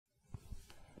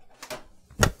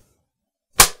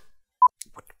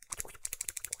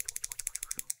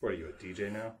What are you, a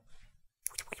DJ now?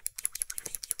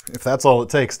 If that's all it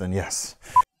takes, then yes.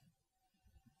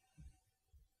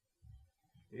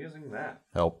 Using that.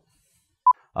 Help.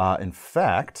 In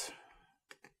fact,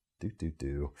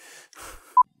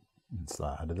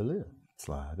 slide to the left,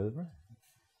 slide to the right.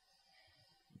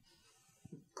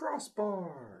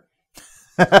 Crossbar.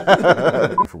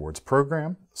 For words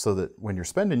program, so that when you're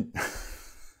spending...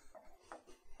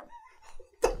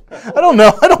 I don't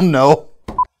know.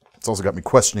 It's also got me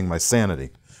questioning my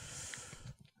sanity.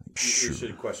 You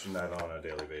should question that on a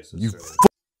daily basis. You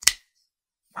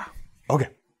Okay.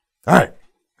 All right.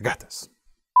 I got this.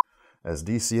 As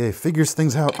DCA figures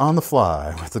things out on the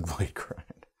fly with the blade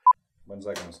grind. When's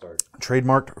that going to start?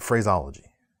 Trademarked phraseology.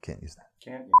 Can't use that.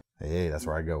 Can't you? Hey, that's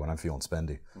where I go when I'm feeling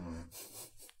spendy.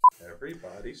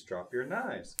 Everybody, drop your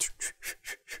knives.